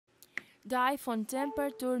The iPhone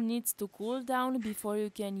temperature needs to cool down before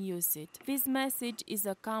you can use it. This message is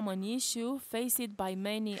a common issue faced by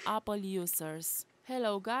many Apple users.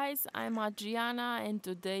 Hello guys, I'm Adriana and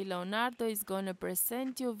today Leonardo is gonna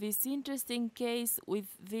present you this interesting case with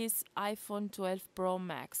this iPhone 12 Pro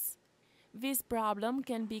Max. This problem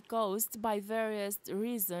can be caused by various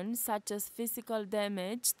reasons such as physical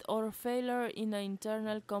damage or failure in an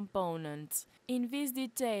internal component. In this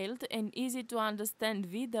detailed and easy to understand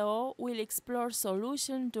video, we'll explore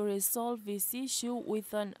solutions to resolve this issue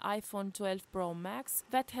with an iPhone 12 Pro Max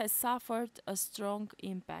that has suffered a strong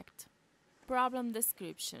impact. Problem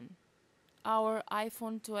description. Our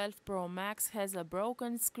iPhone 12 Pro Max has a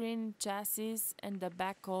broken screen, chassis and a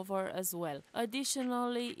back cover as well.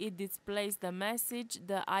 Additionally, it displays the message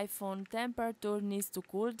the iPhone temperature needs to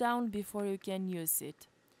cool down before you can use it.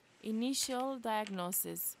 Initial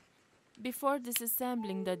diagnosis. Before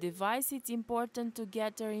disassembling the device, it's important to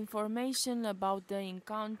gather information about the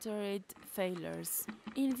encountered failures.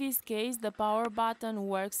 In this case, the power button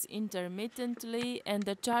works intermittently and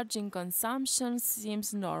the charging consumption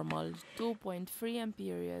seems normal, 2.3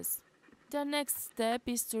 amperes. The next step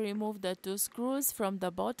is to remove the two screws from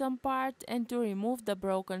the bottom part and to remove the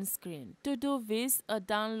broken screen. To do this, a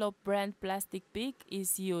Dunlop-brand plastic pick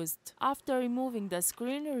is used. After removing the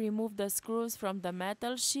screen, remove the screws from the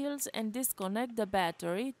metal shields and disconnect the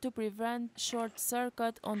battery to prevent short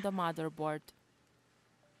circuit on the motherboard.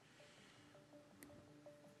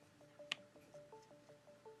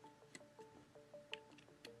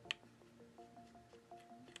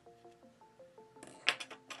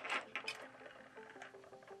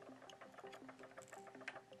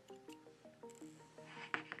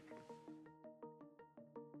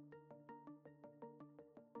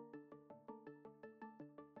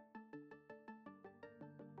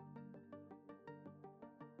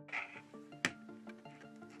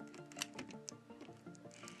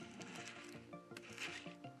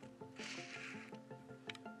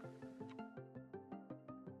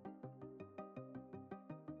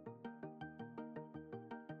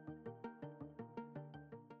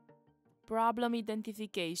 Problem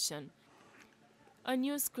identification. A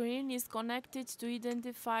new screen is connected to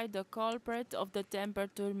identify the culprit of the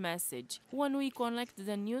temperature message. When we connect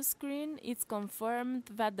the new screen, it's confirmed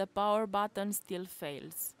that the power button still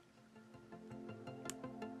fails.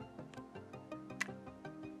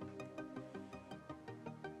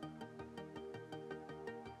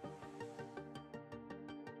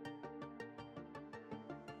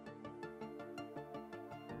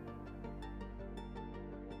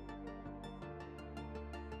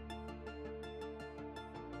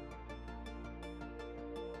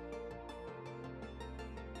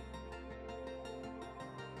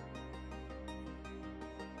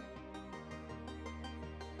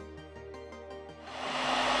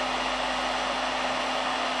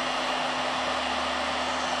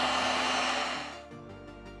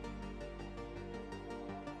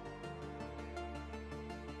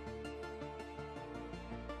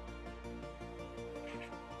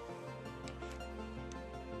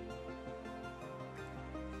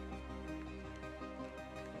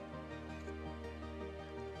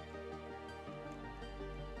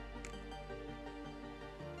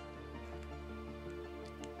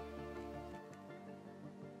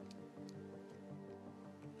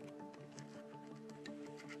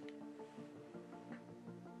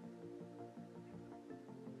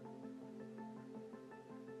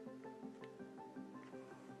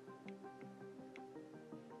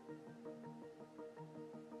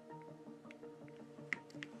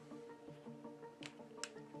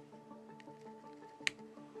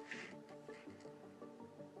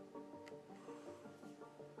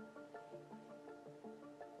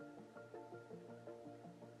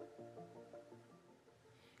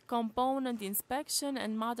 Component inspection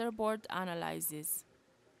and motherboard analysis.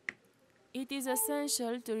 It is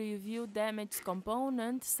essential to review damaged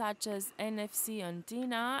components such as NFC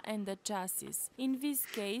antenna and the chassis. In this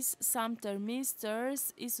case, some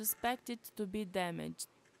thermistors is suspected to be damaged.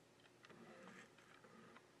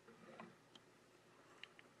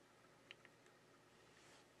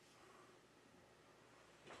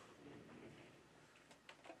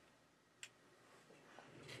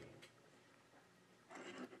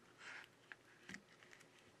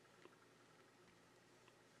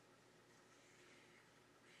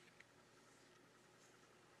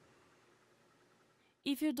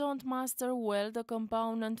 If you don't master well the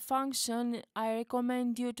component function, I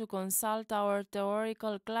recommend you to consult our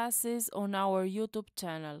theoretical classes on our YouTube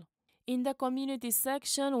channel. In the community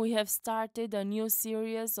section, we have started a new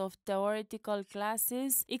series of theoretical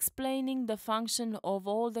classes explaining the function of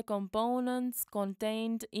all the components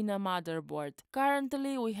contained in a motherboard.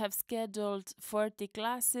 Currently, we have scheduled 30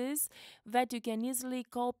 classes that you can easily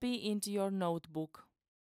copy into your notebook.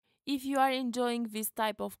 If you are enjoying this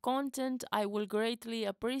type of content, I will greatly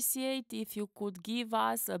appreciate if you could give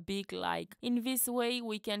us a big like. In this way,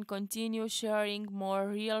 we can continue sharing more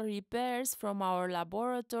real repairs from our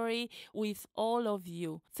laboratory with all of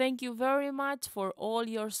you. Thank you very much for all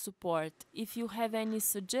your support. If you have any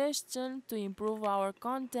suggestion to improve our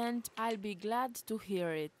content, I'll be glad to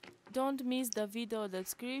hear it. Don't miss the video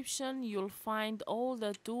description, you'll find all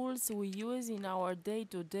the tools we use in our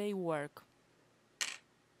day-to-day work.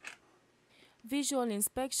 Visual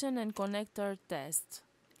inspection and connector test.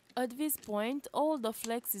 At this point, all the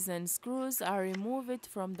flexes and screws are removed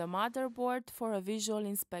from the motherboard for a visual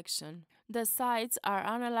inspection. The sides are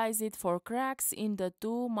analyzed for cracks in the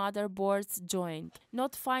two motherboards joint.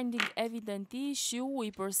 Not finding evident issue,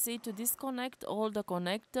 we proceed to disconnect all the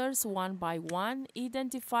connectors one by one,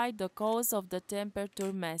 identify the cause of the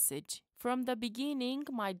temperature message. From the beginning,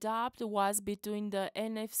 my doubt was between the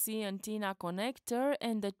NFC antenna connector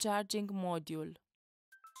and the charging module.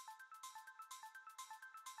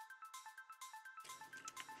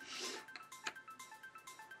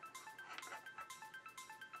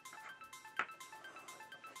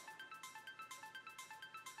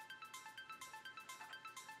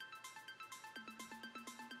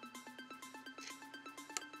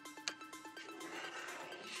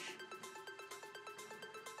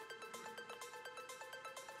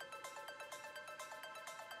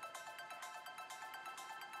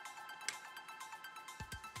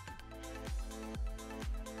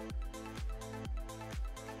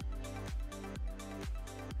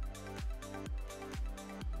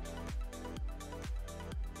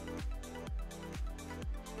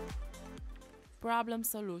 Problem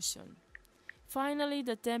solution. Finally,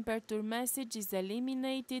 the temperature message is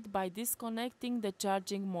eliminated by disconnecting the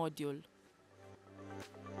charging module.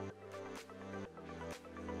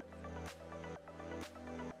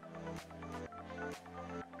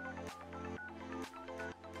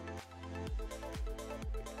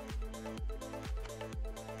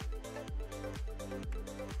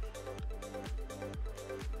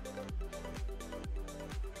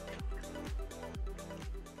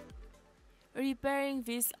 Repairing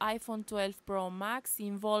this iPhone 12 Pro Max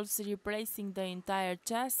involves replacing the entire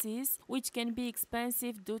chassis, which can be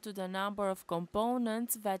expensive due to the number of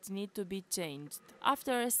components that need to be changed.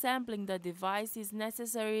 After assembling the device, it is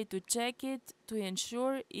necessary to check it to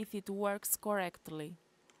ensure if it works correctly.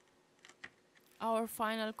 Our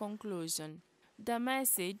final conclusion. The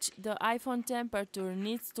message, the iPhone temperature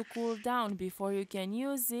needs to cool down before you can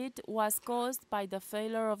use it, was caused by the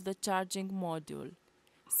failure of the charging module.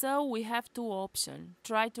 So we have two options,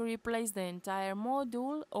 try to replace the entire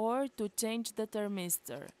module or to change the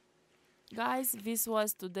thermistor. Guys, this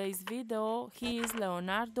was today's video. He is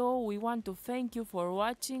Leonardo. We want to thank you for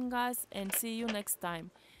watching us and see you next time.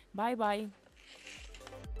 Bye bye.